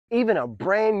Even a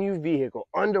brand new vehicle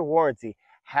under warranty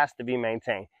has to be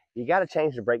maintained. You got to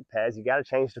change the brake pads, you got to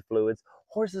change the fluids.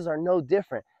 Horses are no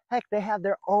different. Heck, they have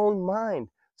their own mind.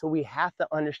 So we have to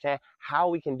understand how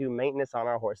we can do maintenance on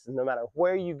our horses, no matter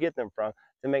where you get them from,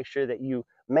 to make sure that you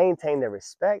maintain their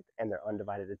respect and their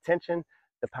undivided attention,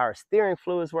 the power steering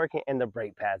fluid is working, and the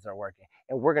brake pads are working.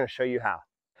 And we're going to show you how.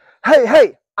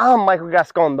 Hey, I'm Michael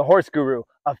Gascon, the horse guru,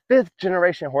 a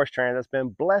fifth-generation horse trainer that's been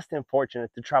blessed and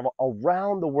fortunate to travel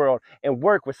around the world and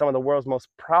work with some of the world's most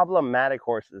problematic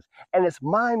horses. And it's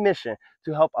my mission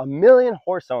to help 1 million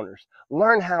horse owners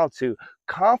learn how to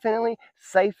confidently,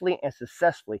 safely, and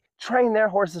successfully train their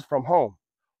horses from home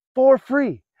for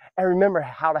free and remember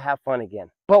how to have fun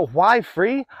again. But why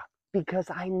free? Because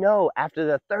I know after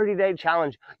the 30-day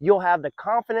challenge, you'll have the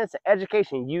confidence and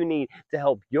education you need to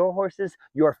help your horses,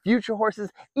 your future horses,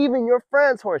 even your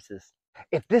friends' horses.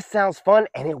 If this sounds fun,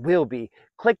 and it will be,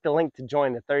 click the link to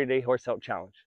join the 30-day Horse Help Challenge.